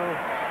Brentno.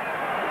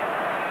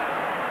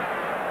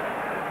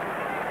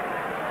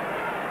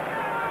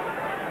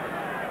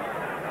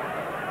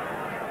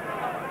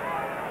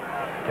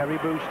 Kerry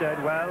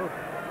Boosted, well,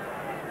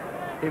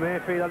 he may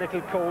feel a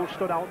little cold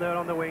stood out there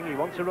on the wing. He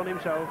wants to run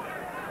himself.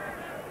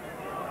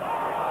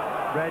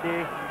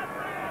 Reddy.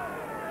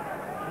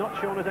 Not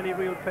shown as any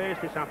real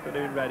pace this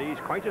afternoon, Reddy.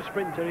 He's quite a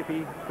sprinter if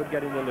he could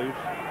get in the loose.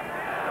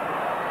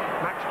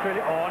 Max Crilly.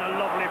 Oh, and a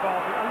lovely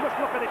ball. And just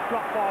look at this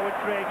drop forward,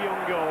 Craig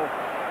Young goal.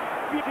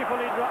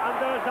 Beautifully dropped.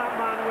 And there's that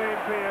man, Wayne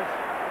Pearce.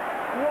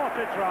 What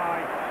a try.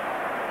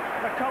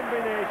 The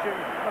combination,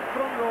 the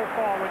front row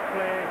forward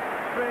play.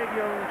 Craig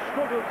Young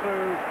struggled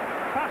through.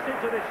 Pass it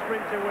to this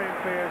sprinter, Wayne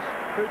Pearce,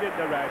 who did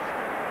the rest.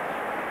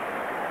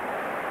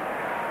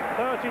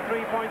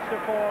 33 points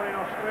to 4 in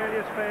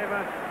Australia's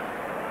favour,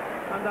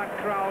 and that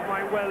crowd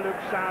might well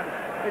look sad.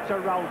 It's a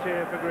rout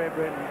here for Great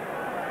Britain.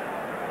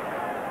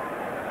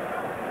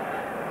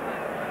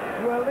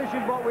 Well, this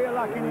is what we're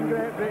lacking in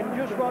Great Britain.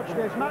 Just watch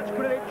this. Max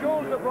Crilly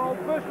holds the ball.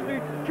 First to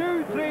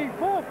 2, 3,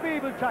 4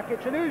 feeble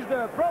tackets, and who's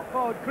there? Prop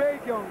forward,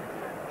 Craig Young.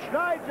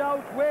 Strides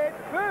out, wait,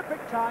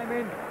 perfect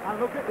timing, and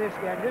look at this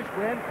again, this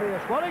Wayne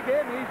Pearce. What a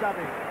game he's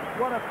having.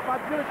 What a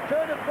fabulous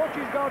turn of foot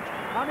he's got,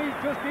 and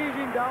he's just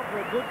easing down for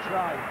a good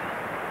try.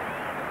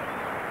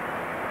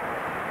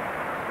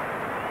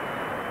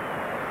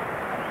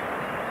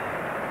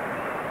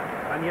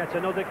 And yet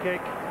another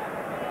kick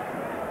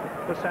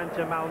for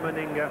centre Mal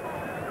Meninga.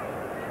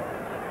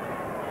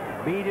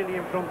 Immediately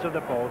in front of the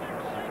posts.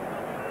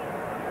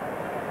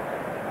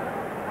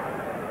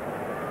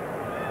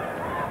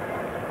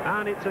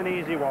 And it's an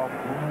easy one.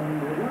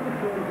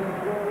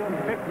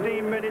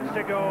 15 minutes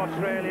to go,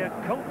 Australia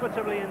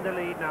comfortably in the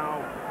lead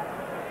now.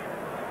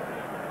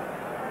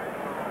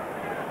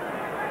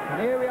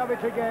 And here we have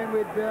it again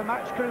with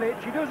Max Crilly.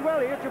 He does well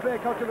here to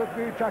break out of a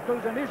few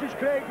tackles, and this is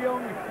Craig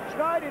Young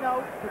striding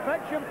out,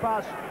 perfection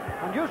pass,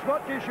 and just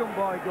watch this young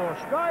boy go.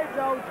 Strides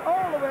out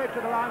all the way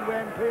to the line,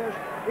 Wayne Pearce,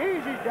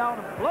 eases down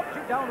and plops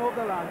it down over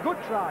the line. Good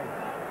try.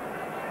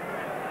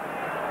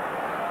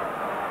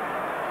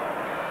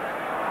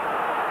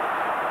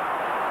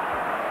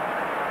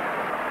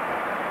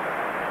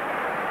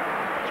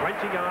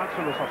 20 yards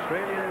from this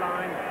Australian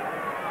line.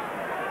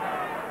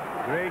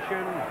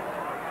 Gratian.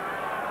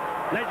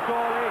 Let's go,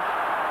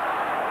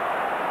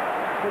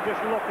 but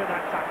just look at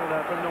that tackle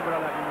there from number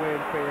 11,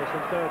 Wayne Pearce,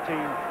 and 13.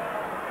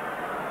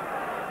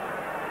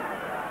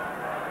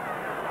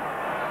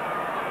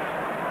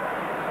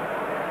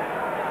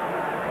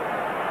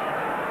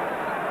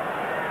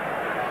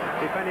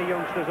 If any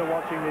youngsters are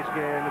watching this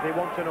game, if they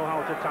want to know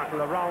how to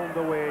tackle around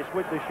the waist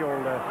with the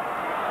shoulder,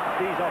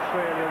 these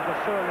Australians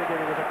are certainly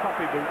giving us a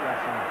copybook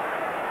lesson.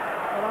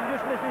 Well, I'm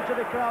just listening to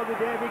the crowd with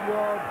David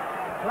Ward,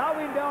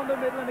 ploughing down the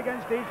middle and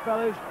against these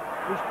fellas.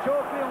 It's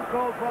totally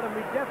uncalled for, and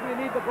we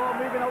definitely need the ball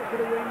moving out to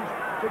the wings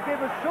to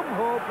give us some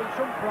hope and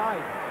some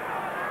pride.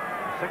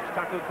 Sixth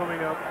tackle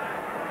coming up.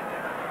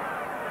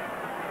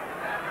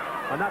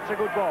 And that's a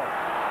good ball.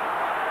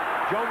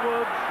 John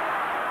Woods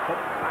put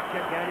back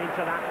again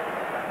into that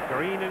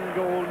green and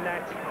gold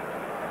net.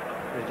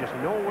 There's just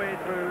no way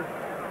through.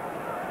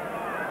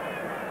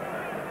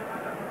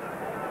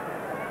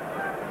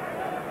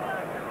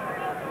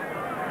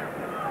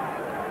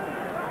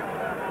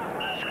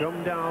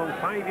 Scrum down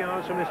 5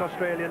 yards from this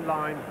Australian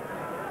line.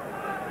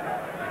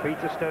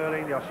 Peter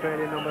Sterling, the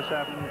Australian number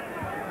 7,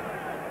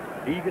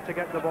 eager to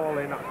get the ball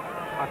in.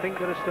 I think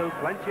there are still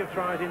plenty of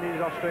tries in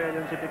these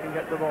Australians if they can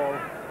get the ball.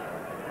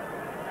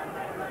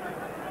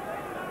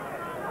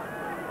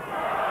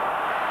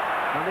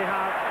 And they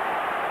have.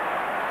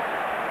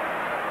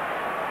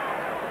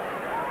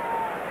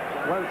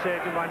 Well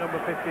taken by number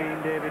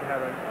 15, David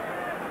Heron.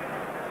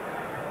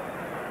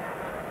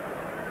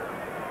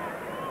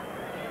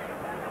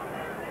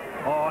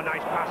 Oh,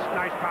 nice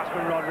pass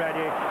from Rod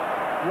Reddy.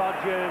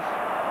 Rogers,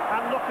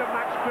 and look at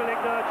Max Krillick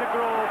there to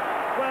Grove.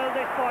 Well,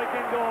 this boy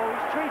can go.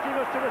 He's treating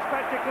us to the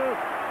spectacle.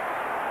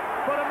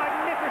 But a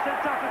magnificent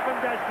tackle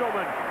from Des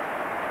Drummond.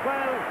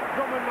 Well,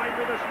 Drummond might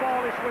be the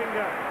smallest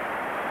winger,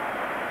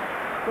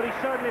 but he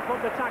certainly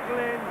put the tackle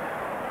in.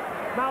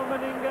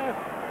 Malmeninga,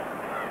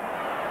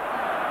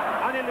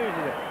 and he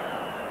loses it.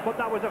 But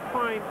that was a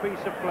fine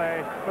piece of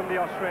play from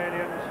the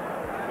Australians.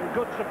 Some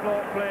good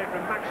support play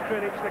from Max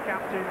Krillick, the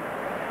captain.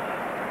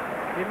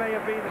 He may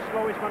have been the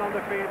slowest man on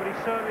the field, but he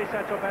certainly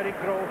set up Eric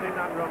Grove in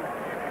that run.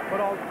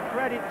 But all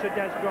credit to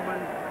Des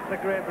Drummond, the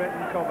Great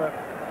Britain cover.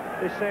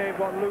 They saved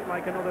what looked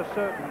like another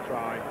certain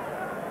try.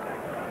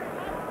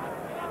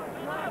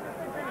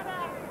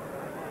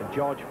 And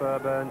George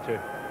Fairbairn to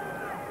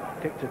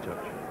kick to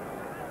touch.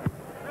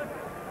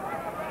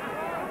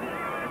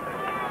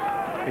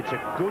 It's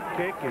a good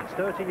kick, it's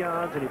 30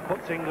 yards, and it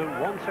puts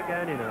England once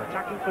again in an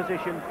attacking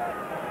position.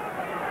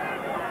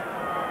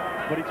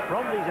 But it's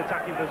from these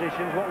attacking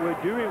positions, what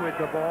we're doing with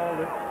the ball,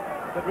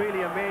 that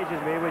really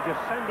amazes me. We're just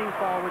sending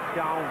forwards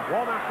down,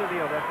 one after the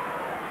other.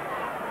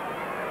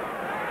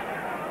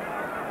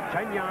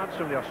 10 yards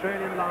from the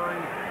Australian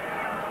line.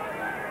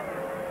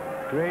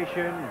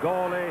 Gratian,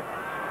 Gawley.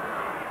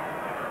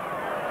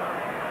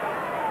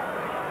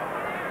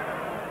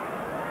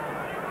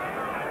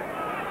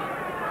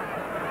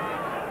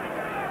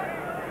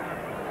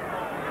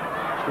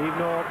 Steve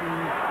Norton.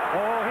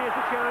 Oh, here's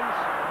the chance.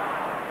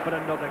 But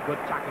another good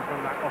tackle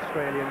from that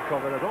Australian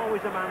cover. There's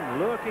always a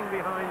man lurking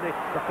behind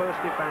the first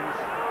defence.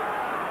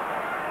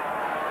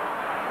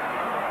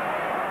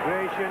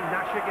 Gratian,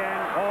 Nash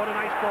again. Oh, a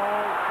nice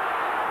ball.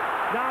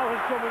 Now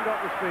has Drummond got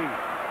the speed.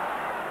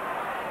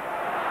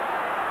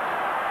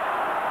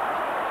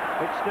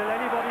 It's still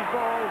anybody's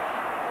ball.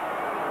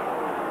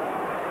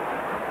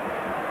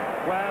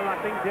 Well, I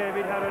think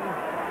David Heron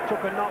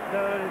took a knock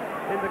there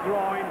in the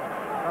groin.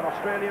 That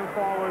Australian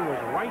forward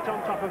was right on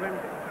top of him.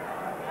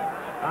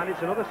 And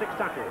it's another 6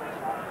 tackles.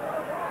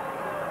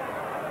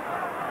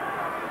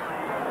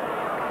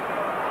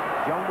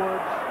 John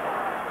Woods.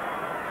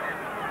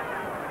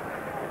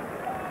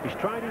 He's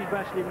tried his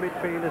best in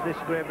midfield as this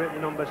Great Britain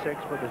number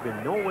 6, but there's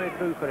been no way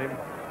through for him.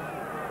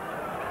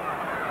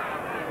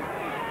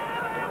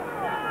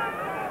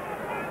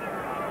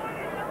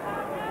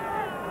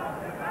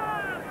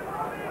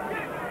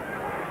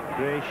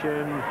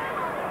 Gratian.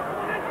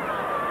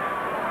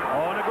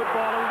 Oh, and a good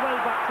ball, and well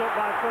backed up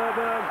by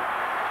Fairbairn.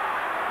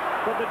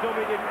 But the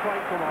dummy didn't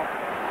quite come off.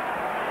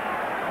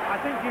 I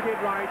think he did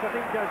right. I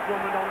think Des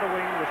Drummond on the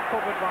wing was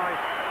covered by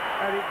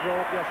Eric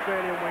Grove, the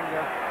Australian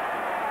winger.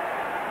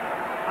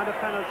 And a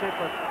penalty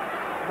for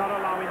not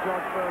allowing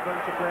George Fairbairn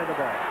to play the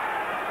ball.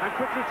 And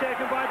quickly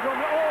taken by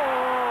Drummond.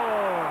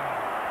 Oh!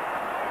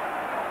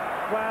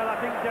 Well, I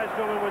think Des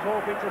Drummond was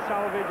hoping to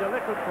salvage a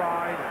little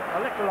pride,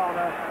 a little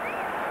honour,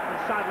 and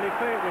sadly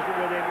fate was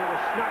with him. It was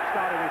snatched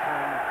out of his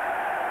hand.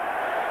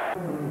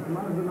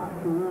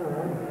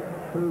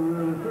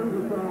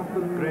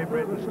 Great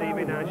Britain,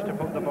 Stevie Nash to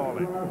put the ball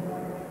in.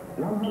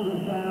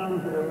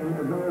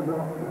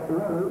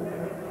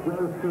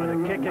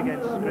 And a kick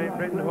against Great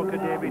Britain hooker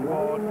David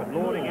Ward for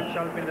loading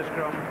himself in the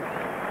scrum,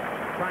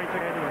 trying to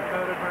get a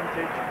third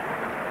advantage.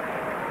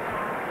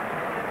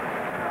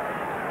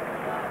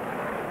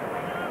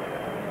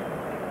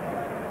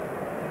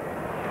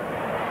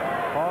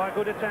 Oh, a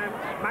good attempt.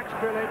 Max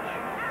Krillick,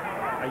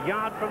 a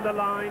yard from the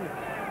line.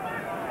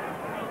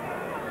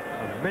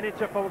 A minute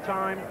to full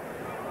time.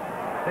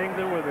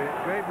 England will be,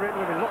 Great Britain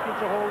will be looking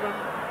to hold them.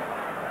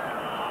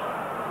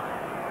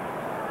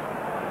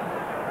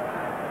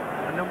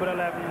 And number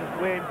 11,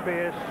 Wayne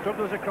Pearce,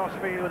 struggles across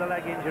field with a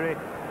leg injury,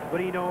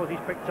 but he knows he's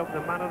picked up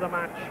the man of the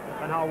match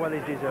and how well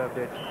he's deserved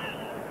it.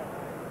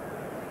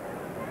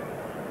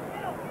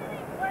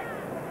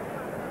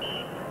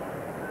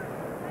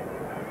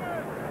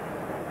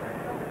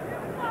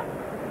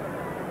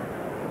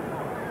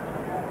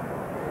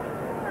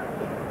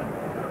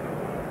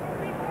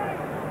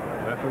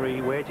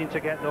 Referee waiting to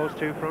get those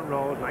 2 front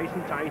rows nice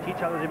and tight. He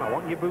tells him, I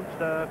want your boots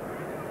there.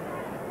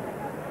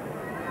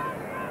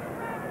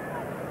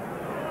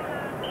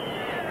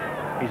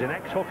 He's an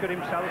ex-hooker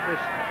himself,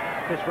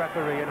 this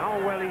referee, and how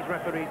well he's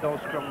refereed those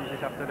scrums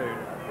this afternoon.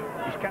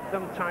 He's kept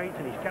them tight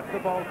and he's kept the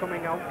ball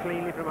coming out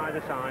cleanly from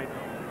either side.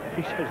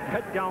 He says,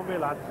 get down, me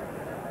lads.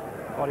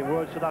 Or he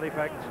words to that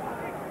effect.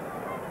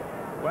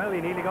 Well,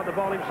 he nearly got the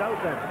ball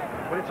himself then,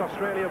 but it's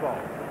Australia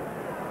ball.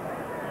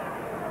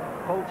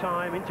 Full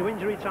time, into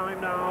injury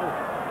time now.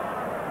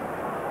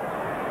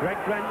 Greg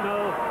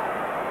Brentnell,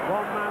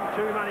 1 man,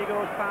 2 man, he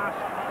goes past.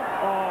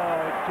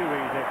 Oh, it's too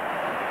easy.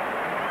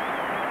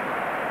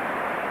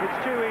 It's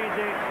too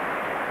easy.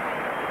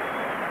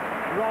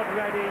 Rod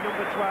Reddy,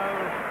 number 12,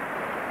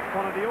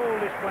 one of the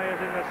oldest players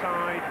in the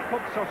side,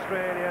 puts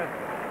Australia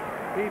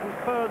even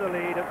further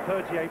lead at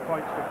 38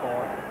 points to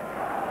 4.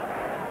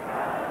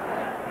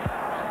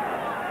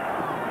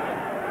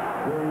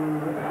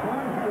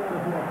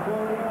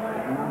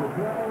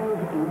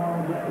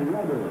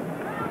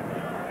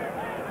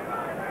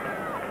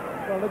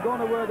 Well, they're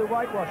going to wear the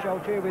whitewash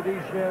out here with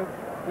his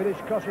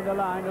crossing the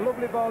line. A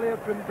lovely ball here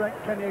from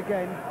Brent Kenny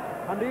again.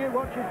 And here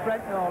watches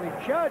Brent now. He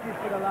charges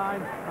for the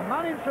line. And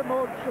manning some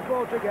more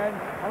support again.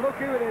 And look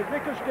who it is.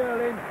 Nicholas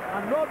Sterling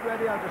and Rod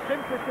Reddy has the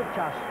simplest of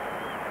tasks.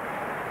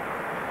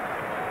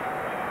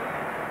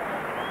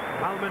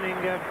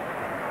 Malmeninger,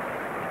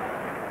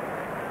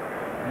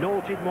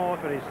 noted more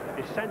for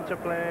his centre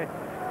play.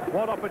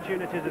 What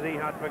opportunities has he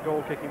had for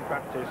goal-kicking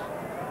practice?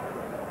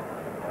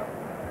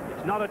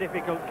 It's not a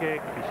difficult kick.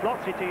 He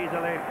slots it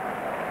easily.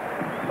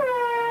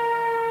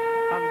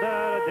 And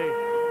there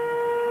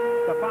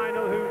the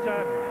final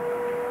hooter.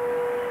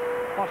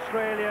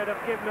 Australia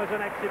have given us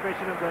an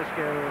exhibition of their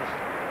skills.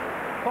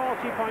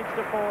 40 points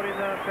to 4 in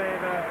their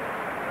favour.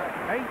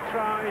 8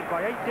 tries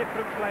by 8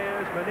 different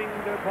players: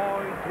 Meninga,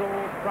 Boyd,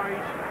 Grove,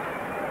 Price,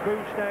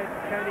 Boosted,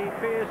 Kenny,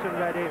 Pearson,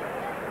 Reddy,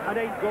 and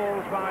 8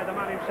 goals by the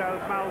man himself,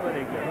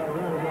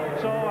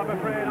 Malmeninger. So I'm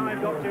afraid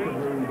I've got to eat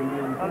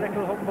a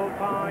little humble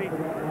pie.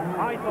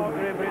 I thought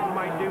Great Britain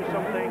might do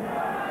something.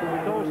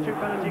 With those 2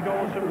 penalty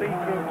goals from Lee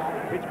Crooks,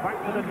 it's back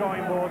to the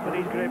drawing board for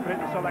these Great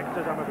Britain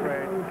selectors, I'm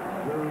afraid.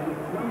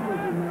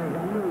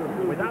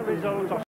 With that result,